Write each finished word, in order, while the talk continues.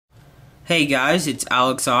Hey guys, it's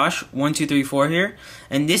AlexOsh1234 here.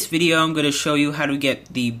 In this video I'm going to show you how to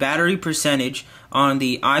get the battery percentage on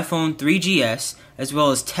the iPhone 3GS, as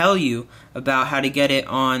well as tell you about how to get it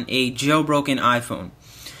on a jailbroken iPhone.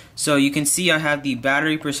 So you can see I have the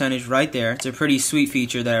battery percentage right there. It's a pretty sweet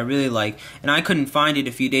feature that I really like, and I couldn't find it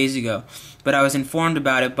a few days ago, but I was informed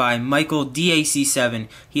about it by Michael DAC7.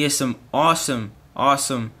 He has some awesome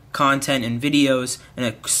content and videos and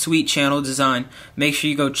a sweet channel design. Make sure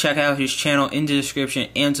you go check out his channel in the description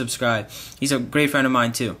and subscribe. He's a great friend of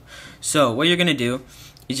mine too. So what you're going to do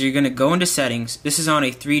is you're going to go into settings. This is on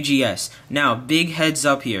a 3GS. Now, big heads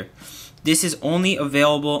up here. This is only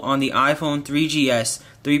available on the iPhone 3GS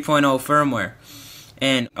 3.0 firmware.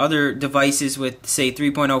 And other devices with, say,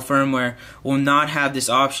 3.0 firmware will not have this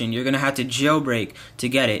option. You're going to have to jailbreak to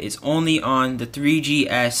get it. It's only on the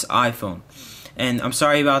 3GS iPhone. And I'm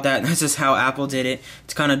sorry about that. That's just how Apple did it.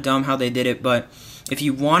 It's kind of dumb how they did it. But if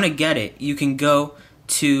you want to get it, you can go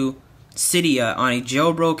to Cydia on a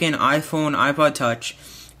jailbroken iPhone, iPod Touch,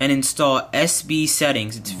 and install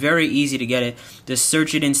SBSettings. It's very easy to get it. Just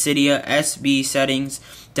search it in Cydia, SBSettings,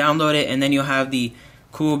 download it, and then you'll have the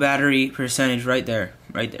cool battery percentage right there.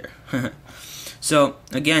 So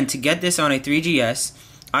again, to get this on a 3GS,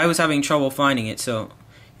 I was having trouble finding it. So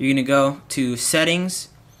you're going to go to Settings,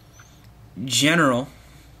 General,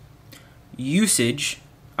 Usage.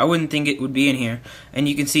 I wouldn't think it would be in here, and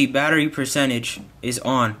you can see battery percentage is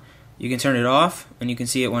on. You can turn it off and you can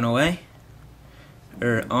see it went away,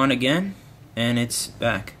 or on again, and it's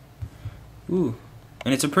back. Ooh,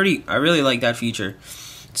 and it's I really like that feature.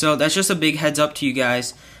 So that's just a big heads up to you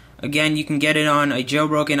guys. Again, you can get it on a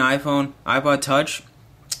jailbroken iPhone, iPod Touch.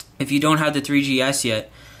 If you don't have the 3GS yet,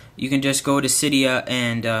 you can just go to Cydia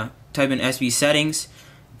and type in SBSettings.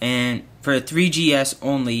 And for a 3GS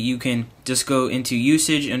only, you can just go into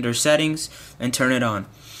Usage under Settings and turn it on.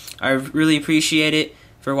 I really appreciate it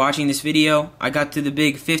for watching this video. I got to the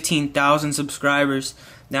big 15,000 subscribers.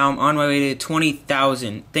 Now I'm on my way to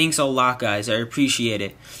 20,000. Thanks a lot, guys. I appreciate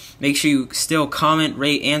it. Make sure you still comment,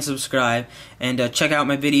 rate, and subscribe. And check out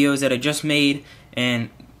my videos that I just made, and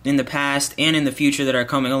in the past and in the future that are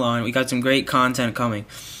coming along. We got some great content coming.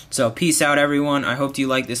 So peace out, everyone. I hope you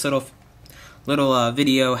like this little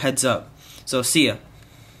video heads up. So see ya.